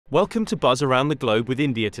Welcome to Buzz Around the Globe with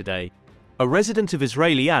India Today. A resident of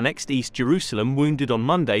Israeli-annexed East Jerusalem wounded on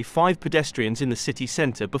Monday 5 pedestrians in the city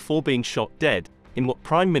centre before being shot dead, in what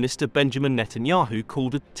Prime Minister Benjamin Netanyahu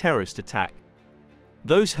called a terrorist attack.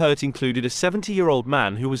 Those hurt included a 70-year-old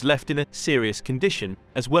man who was left in a serious condition,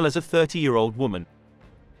 as well as a 30-year-old woman.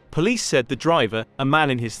 Police said the driver, a man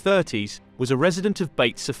in his 30s, was a resident of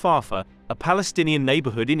Beit Safafa, a Palestinian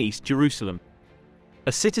neighbourhood in East Jerusalem.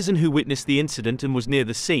 A citizen who witnessed the incident and was near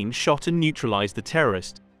the scene shot and neutralised the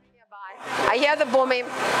terrorist. I hear the booming,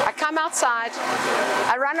 I come outside,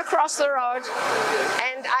 I run across the road,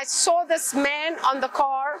 and I saw this man on the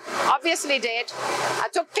car, obviously dead. I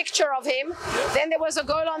took a picture of him. Then there was a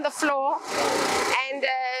girl on the floor, and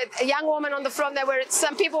a young woman on the floor.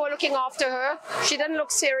 Some people were looking after her. She didn't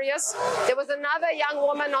look serious. There was another young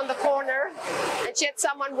woman on the corner, and she had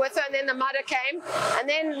someone with her, and then the mother came. And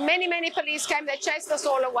then many police came. They chased us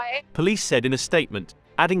all away. Police said in a statement,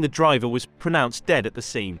 adding the driver was pronounced dead at the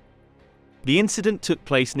scene. The incident took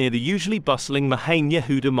place near the usually bustling Mahane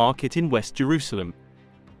Yehuda market in West Jerusalem.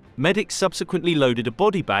 Medics subsequently loaded a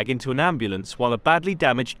body bag into an ambulance while a badly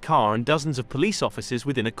damaged car and dozens of police officers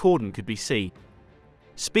within a cordon could be seen.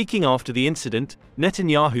 Speaking after the incident,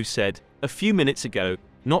 Netanyahu said, "A few minutes ago,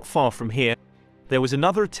 not far from here, there was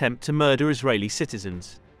another attempt to murder Israeli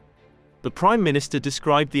citizens." The Prime Minister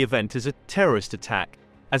described the event as a terrorist attack,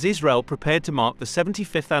 as Israel prepared to mark the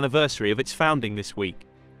 75th anniversary of its founding this week.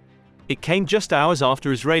 It came just hours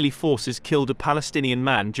after Israeli forces killed a Palestinian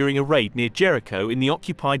man during a raid near Jericho in the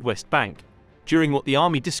occupied West Bank, during what the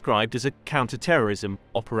army described as a counter-terrorism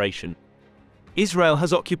operation. Israel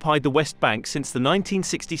has occupied the West Bank since the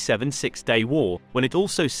 1967 Six-Day War, when it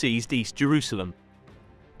also seized East Jerusalem.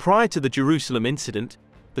 Prior to the Jerusalem incident,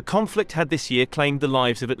 the conflict had this year claimed the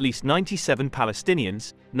lives of at least 97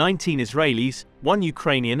 Palestinians, 19 Israelis, 1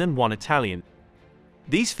 Ukrainian and 1 Italian.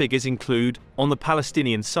 These figures include, on the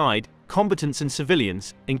Palestinian side, combatants and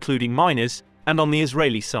civilians, including minors, and on the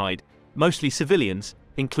Israeli side, mostly civilians,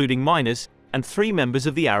 including minors, and 3 members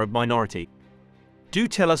of the Arab minority. Do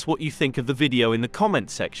tell us what you think of the video in the comment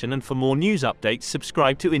section, and for more news updates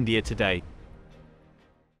subscribe to India Today.